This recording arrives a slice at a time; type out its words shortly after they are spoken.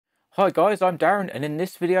Hi guys, I'm Darren, and in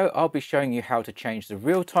this video I'll be showing you how to change the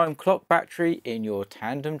real-time clock battery in your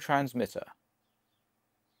tandem transmitter.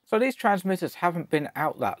 So these transmitters haven't been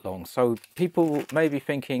out that long, so people may be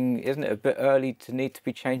thinking, isn't it a bit early to need to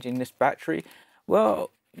be changing this battery?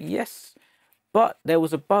 Well, yes, but there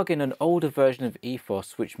was a bug in an older version of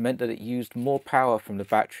EFOS which meant that it used more power from the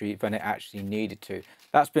battery than it actually needed to.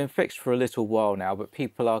 That's been fixed for a little while now, but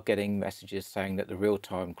people are getting messages saying that the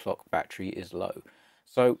real-time clock battery is low.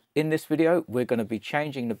 So in this video, we're going to be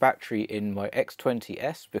changing the battery in my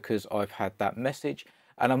X20S because I've had that message.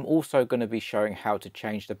 And I'm also going to be showing how to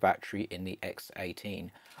change the battery in the X18.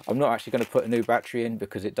 I'm not actually going to put a new battery in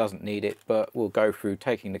because it doesn't need it, but we'll go through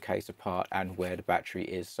taking the case apart and where the battery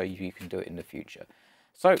is so you can do it in the future.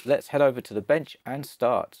 So let's head over to the bench and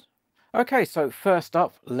start. Okay, so first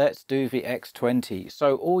up, let's do the X20.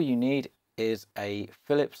 So all you need is a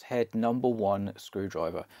Phillips head #1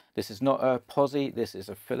 screwdriver. This is not a Posi, this is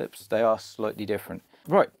a Phillips. They are slightly different.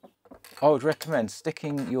 Right, I would recommend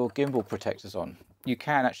sticking your gimbal protectors on. You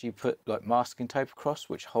can actually put like masking tape across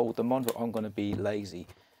which hold them on, but I'm going to be lazy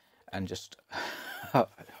and just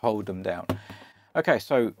hold them down. Okay,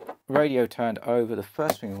 so radio turned over. The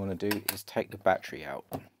first thing I want to do is take the battery out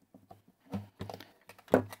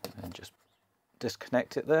and just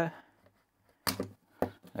disconnect it there.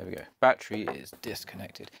 There we go, battery is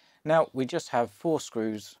disconnected. Now we just have 4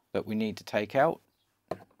 screws that we need to take out.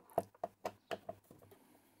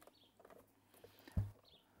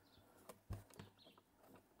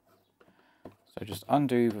 So just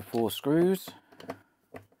undo the 4 screws.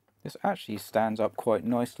 This actually stands up quite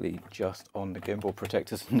nicely just on the gimbal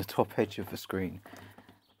protectors on the top edge of the screen.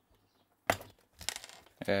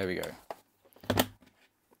 There we go.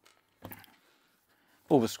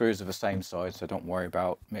 All the screws are the same size, so don't worry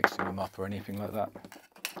about mixing them up or anything like that.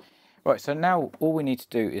 Right, so now all we need to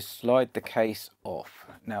do is slide the case off.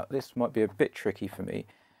 Now this might be a bit tricky for me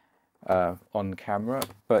on camera,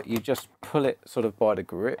 but you just pull it sort of by the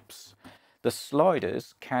grips. The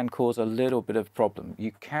sliders can cause a little bit of problem.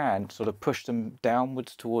 You can sort of push them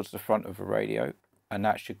downwards towards the front of the radio, and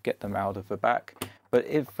that should get them out of the back. But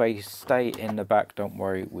if they stay in the back, don't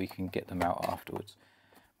worry, we can get them out afterwards.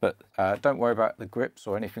 But don't worry about the grips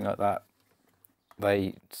or anything like that.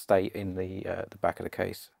 They stay in the back of the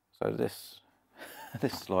case. So this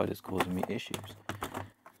slider is causing me issues.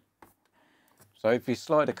 So if your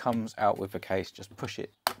slider comes out with the case, just push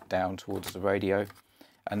it down towards the radio,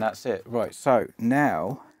 and that's it. Right, so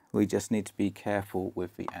now we just need to be careful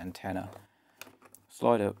with the antenna.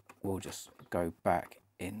 Slider will just go back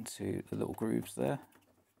into the little grooves there.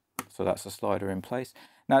 So that's the slider in place.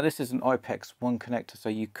 Now this is an IPX1 connector, so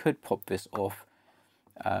you could pop this off,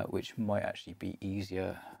 which might actually be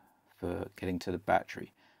easier for getting to the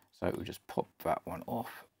battery. So we'll just pop that one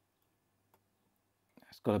off.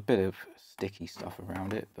 It's got a bit of sticky stuff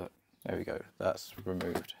around it, but there we go, that's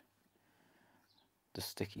removed. The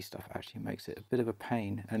sticky stuff actually makes it a bit of a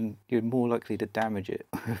pain, and you're more likely to damage it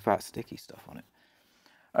with that sticky stuff on it.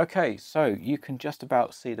 Okay, so you can just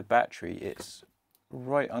about see the battery. It's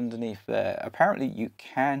right underneath there. Apparently you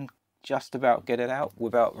can just about get it out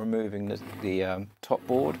without removing the top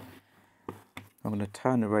board. I'm going to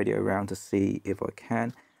turn the radio around to see if I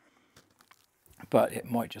can, but it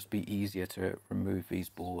might just be easier to remove these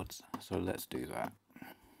boards, so let's do that.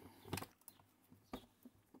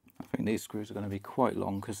 I think these screws are going to be quite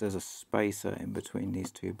long because there's a spacer in between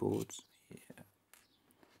these 2 boards. Yeah.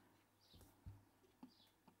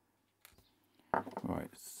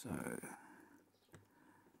 Right, so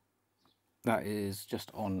that is just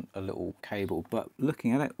on a little cable, but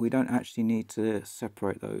looking at it, we don't actually need to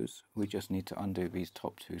separate those. We just need to undo these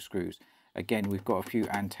top 2 screws. Again, we've got a few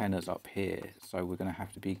antennas up here, so we're going to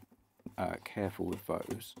have to be careful with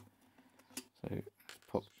those. So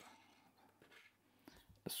pop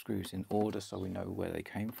the screws in order so we know where they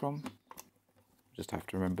came from. Just have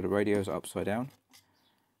to remember the radio's upside down.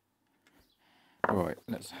 Alright,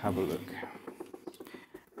 let's have a look.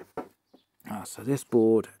 So this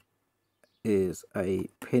board is a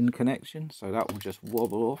pin connection, so that will just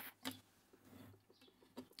wobble off.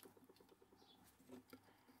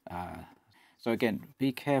 So again,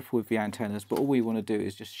 be careful with the antennas, but all we want to do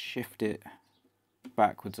is just shift it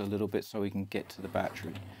backwards a little bit so we can get to the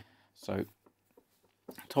battery. So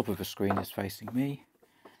top of the screen is facing me,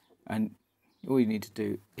 and all you need to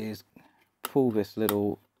do is pull this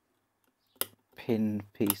little pin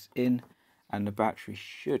piece in and the battery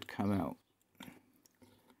should come out.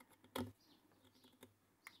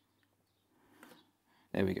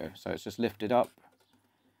 There we go, so it's just lifted up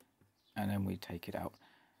and then we take it out.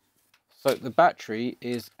 So the battery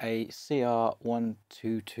is a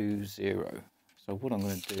CR1220. So what I'm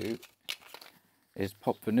going to do is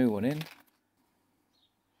pop the new one in.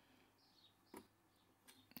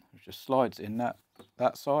 It just slides in that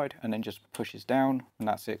side and then just pushes down, and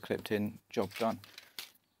that's it, clipped in, job done.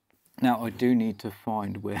 Now I do need to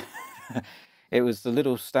find where it was, the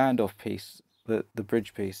little standoff piece, the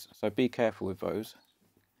bridge piece, so be careful with those.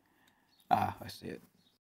 Ah, I see it.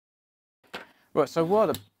 Right, so while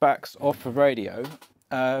the back's off the radio,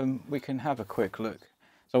 we can have a quick look.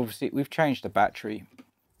 So obviously we've changed the battery.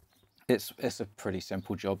 It's a pretty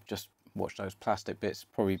simple job, just watch those plastic bits.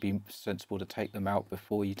 Probably be sensible to take them out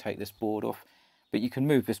before you take this board off, but you can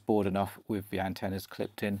move this board enough with the antennas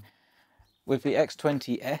clipped in. With the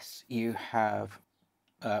X20S you have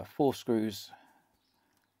 4 screws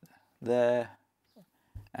there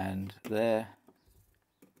and there.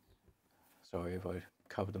 Sorry if I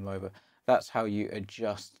covered them over. That's how you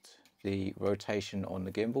adjust the rotation on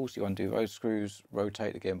the gimbals. You undo those screws,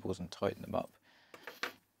 rotate the gimbals and tighten them up.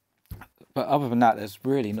 But other than that, there's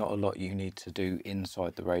really not a lot you need to do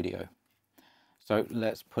inside the radio. So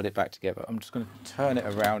let's put it back together. I'm just going to turn it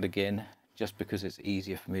around again, just because it's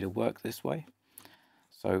easier for me to work this way.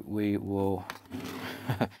 So we will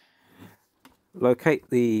locate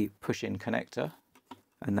the push-in connector,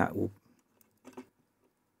 and that will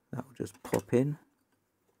just pop in.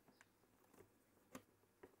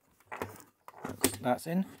 That's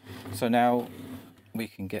in. So now we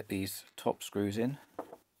can get these top screws in.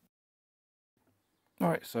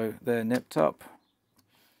 Alright, so they're nipped up. I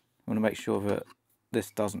want to make sure that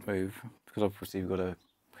this doesn't move, because obviously we've got a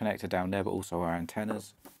connector down there, but also our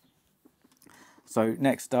antennas. So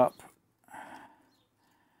next up,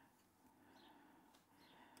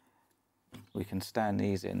 we can stand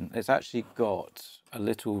these in. It's actually got a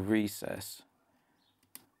little recess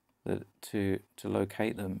to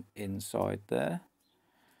locate them inside there.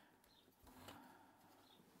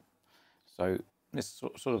 So it's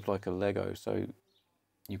sort of like a Lego. So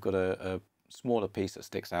you've got a smaller piece that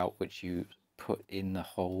sticks out, which you put in the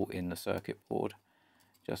hole in the circuit board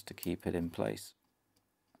just to keep it in place.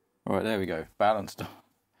 All right, there we go, balanced on.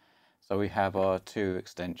 So we have our 2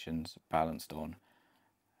 extensions balanced on,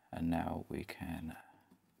 and now we can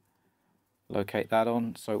locate that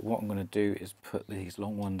on. So what I'm going to do is put these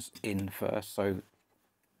long ones in first, so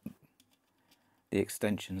the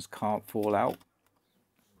extensions can't fall out.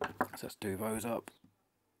 So let's do those up.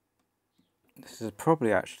 This is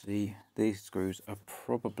probably actually, these screws are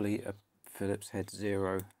probably a Phillips head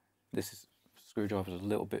 0. This screwdriver is a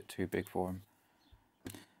little bit too big for them.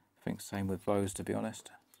 I think same with those, to be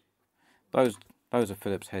honest. Those are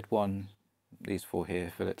Phillips head 1. These 4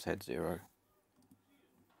 here, Phillips head 0.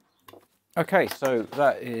 Okay, so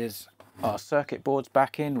that is our circuit boards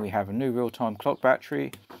back in. We have a new real-time clock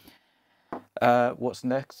battery. What's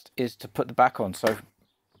next is to put the back on. So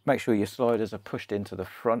make sure your sliders are pushed into the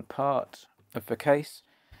front part of the case.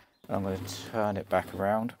 I'm going to turn it back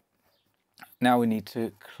around. Now we need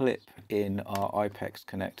to clip in our IPEX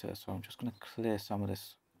connector. So I'm just going to clear some of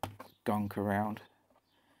this gunk around,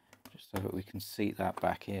 just so that we can seat that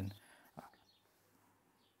back in.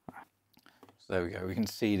 So there we go, we can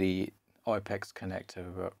see the IPEX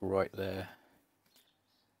connector right there.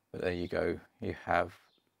 But there you go, you have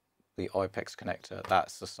the IPEX connector.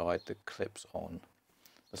 That's the side that clips on,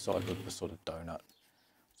 the side with the sort of donut.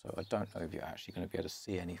 So I don't know if you're actually going to be able to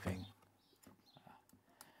see anything,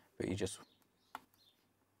 but you just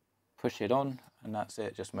push it on and that's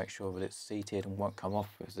it. Just make sure that it's seated and won't come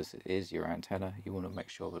off, as this is your antenna. You want to make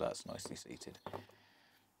sure that that's nicely seated.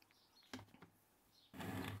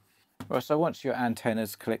 Right, so once your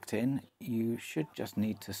antenna's clicked in, you should just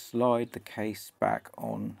need to slide the case back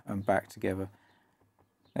on and back together.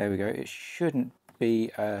 There we go. It shouldn't be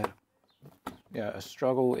a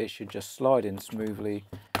struggle. It should just slide in smoothly,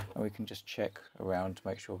 and we can just check around to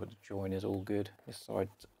make sure that the join is all good. This side,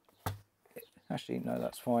 actually no,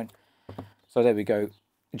 that's fine. So there we go.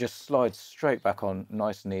 It just slides straight back on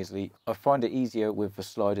nice and easily. I find it easier with the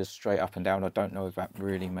sliders straight up and down. I don't know if that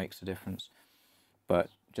really makes a difference, but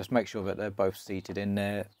just make sure that they're both seated in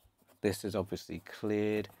there. This is obviously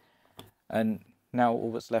cleared, and now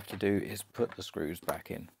all that's left to do is put the screws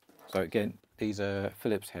back in. So again, these are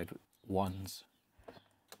Phillips head 1s.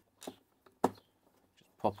 Just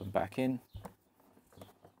pop them back in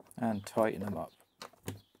and tighten them up.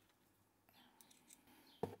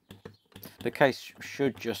 The case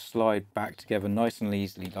should just slide back together nice and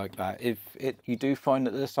easily like that. If you do find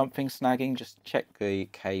that there's something snagging, just check the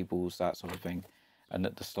cables, that sort of thing, and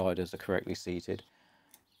that the sliders are correctly seated,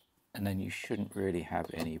 and then you shouldn't really have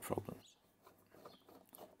any problems.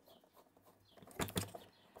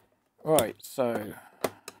 Right, so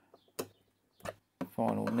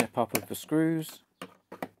final nip up of the screws.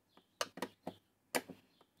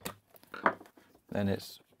 Then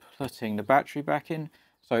it's putting the battery back in.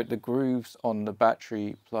 So the grooves on the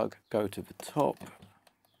battery plug go to the top.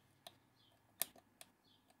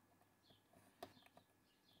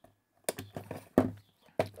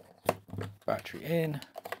 Battery in,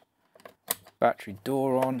 battery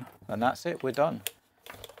door on, and that's it, we're done.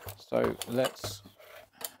 So let's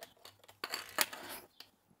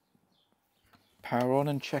power on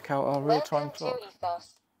and check out our real-time clock.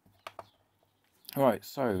 Right,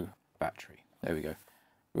 so battery, there we go.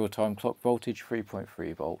 Real-time clock voltage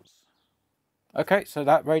 3.3 volts. Okay, so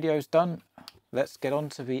that radio's done. Let's get on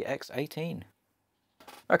to the X18.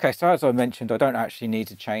 Okay, so as I mentioned, I don't actually need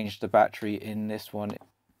to change the battery in this one.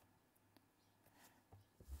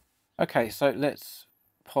 Okay, so let's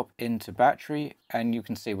pop into battery, and you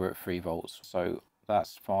can see we're at 3 volts, so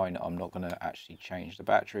that's fine. I'm not going to actually change the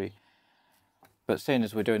battery. But seeing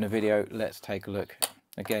as we're doing a video, let's take a look.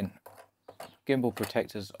 Again, gimbal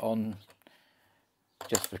protectors on,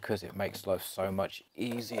 just because it makes life so much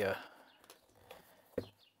easier.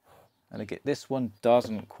 And again, this one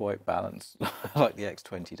doesn't quite balance like the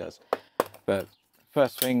X20 does. But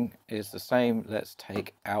first thing is the same. Let's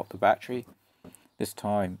take out the battery. This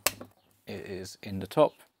time it is in the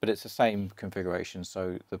top, but it's the same configuration,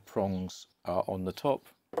 so the prongs are on the top.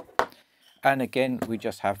 And again, we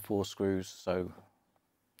just have 4 screws, so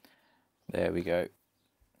there we go.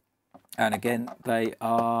 And again, they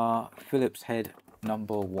are Phillips head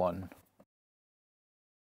number 1.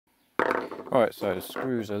 Alright, so the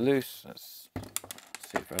screws are loose. Let's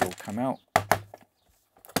see if they'll all come out.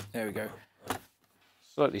 There we go.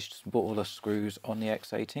 Slightly smaller screws on the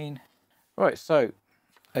X18. Right, so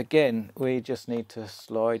again, we just need to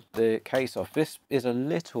slide the case off. This is a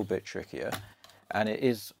little bit trickier, and it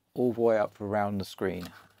is all the way up around the screen.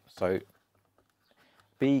 So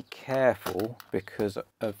be careful because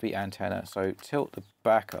of the antenna. So tilt the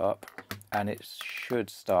back up, and it should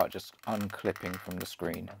start just unclipping from the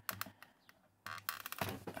screen.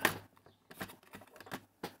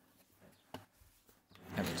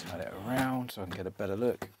 Let me turn it around so I can get a better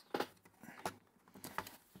look.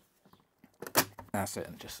 That's it,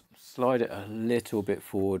 and just slide it a little bit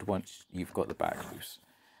forward once you've got the back loose.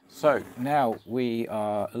 So now we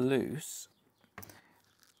are loose.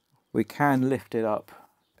 We can lift it up,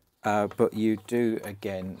 but you do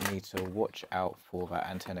again need to watch out for that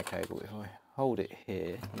antenna cable. If I hold it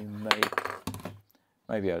here, you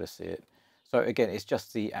may be able to see it. So again, it's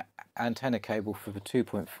just the antenna cable for the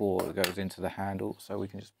 2.4 that goes into the handle, so we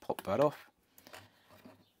can just pop that off.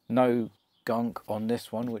 No gunk on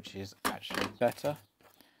this one, which is actually better.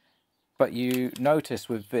 But you notice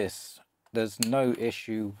with this, there's no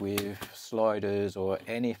issue with sliders or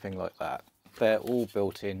anything like that. They're all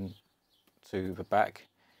built in to the back.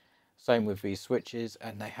 Same with these switches,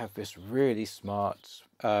 and they have this really smart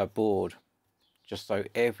board, just so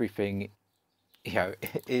everything, you know,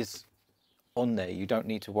 is on there. You don't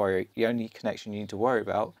need to worry. The only connection you need to worry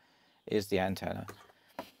about is the antenna.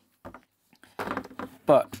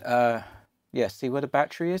 But yeah, see where the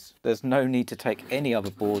battery is? There's no need to take any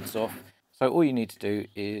other boards off. So all you need to do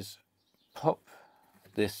is pop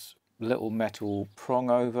this little metal prong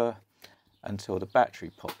over until the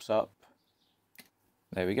battery pops up.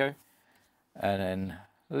 There we go. And then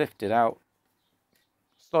lift it out,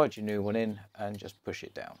 slide your new one in, and just push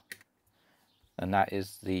it down. And that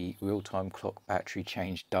is the real-time clock battery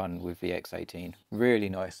change done with the X18. Really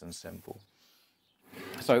nice and simple.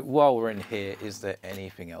 So while we're in here, is there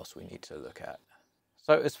anything else we need to look at?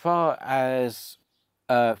 So as far as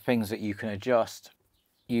things that you can adjust,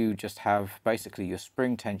 you just have basically your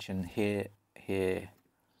spring tension here, here,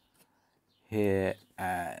 here,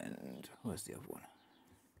 and where's the other one?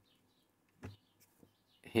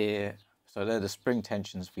 Here. So they're the spring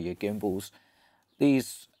tensions for your gimbals.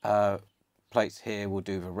 These plates here will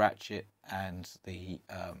do the ratchet and the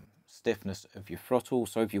stiffness of your throttle.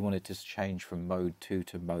 So if you wanted to change from mode 2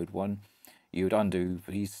 to mode 1, you would undo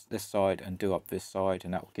this side and do up this side,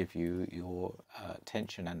 and that will give you your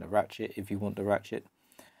tension and the ratchet if you want the ratchet.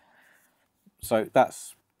 So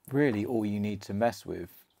that's really all you need to mess with.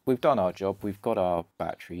 We've done our job, we've got our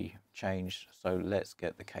battery changed, so let's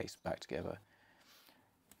get the case back together.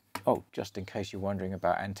 Oh, just in case you're wondering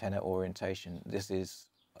about antenna orientation, this is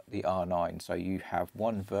the R9, so you have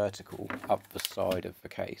one vertical up the side of the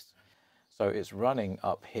case. So it's running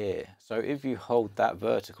up here. So if you hold that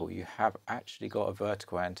vertical, you have actually got a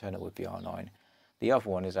vertical antenna with the R9. The other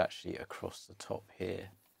one is actually across the top here.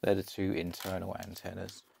 They're the two internal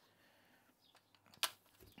antennas.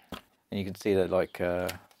 And you can see that like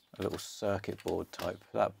a little circuit board type.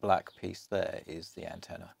 That black piece there is the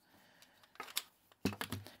antenna.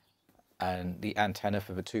 And the antenna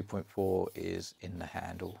for the 2.4 is in the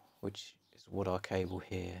handle, which is what our cable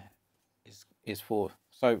here is for.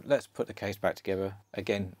 So let's put the case back together.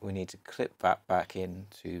 Again, we need to clip that back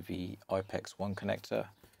into the IPEX1 connector.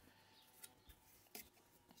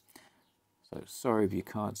 So sorry if you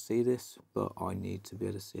can't see this, but I need to be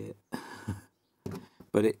able to see it.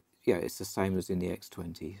 But yeah, it's the same as in the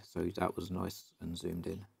X20, so that was nice and zoomed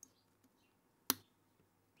in.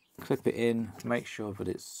 Clip it in, make sure that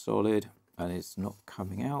it's solid and it's not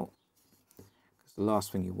coming out, because the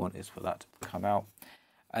last thing you want is for that to come out.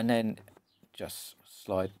 And then just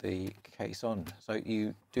slide the case on. So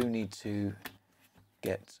you do need to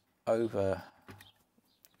get over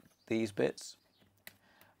these bits,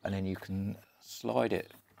 and then you can slide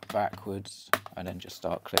it backwards and then just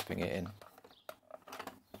start clipping it in.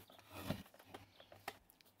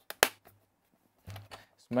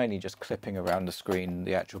 Mainly just clipping around the screen.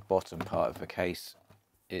 The actual bottom part of the case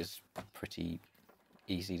is pretty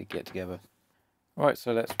easy to get together. Right,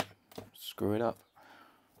 so let's screw it up.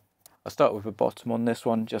 I'll start with the bottom on this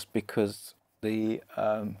one, just because the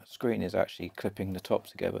screen is actually clipping the top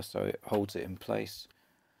together, so it holds it in place.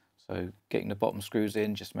 So getting the bottom screws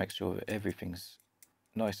in just makes sure that everything's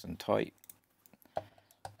nice and tight,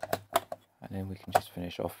 and then we can just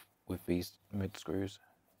finish off with these mid screws.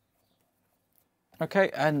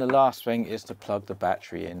 Okay, and the last thing is to plug the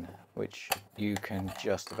battery in, which you can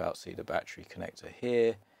just about see the battery connector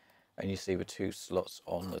here, and you see the two slots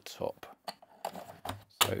on the top.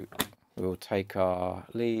 So we'll take our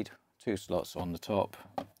lead, two slots on the top,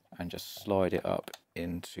 and just slide it up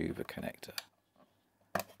into the connector.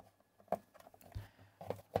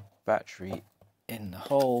 Battery in the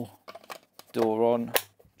hole, door on,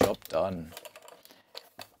 job done.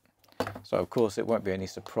 So of course it won't be any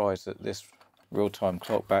surprise that this real-time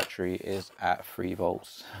clock battery is at 3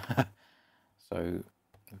 volts. So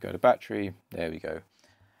we go to battery, there we go.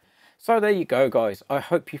 So there you go guys, I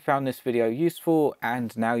hope you found this video useful,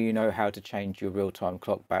 and now you know how to change your real-time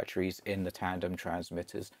clock batteries in the tandem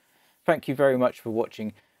transmitters. Thank you very much for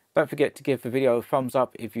watching. Don't forget to give the video a thumbs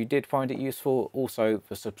up if you did find it useful. Also,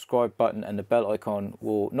 the subscribe button and the bell icon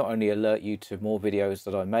will not only alert you to more videos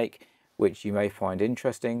that I make, which you may find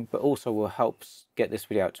interesting, but also will help get this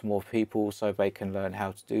video out to more people so they can learn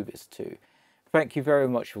how to do this too. Thank you very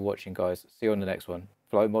much for watching guys. See you on the next one.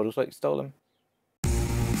 Fly models like you stole them.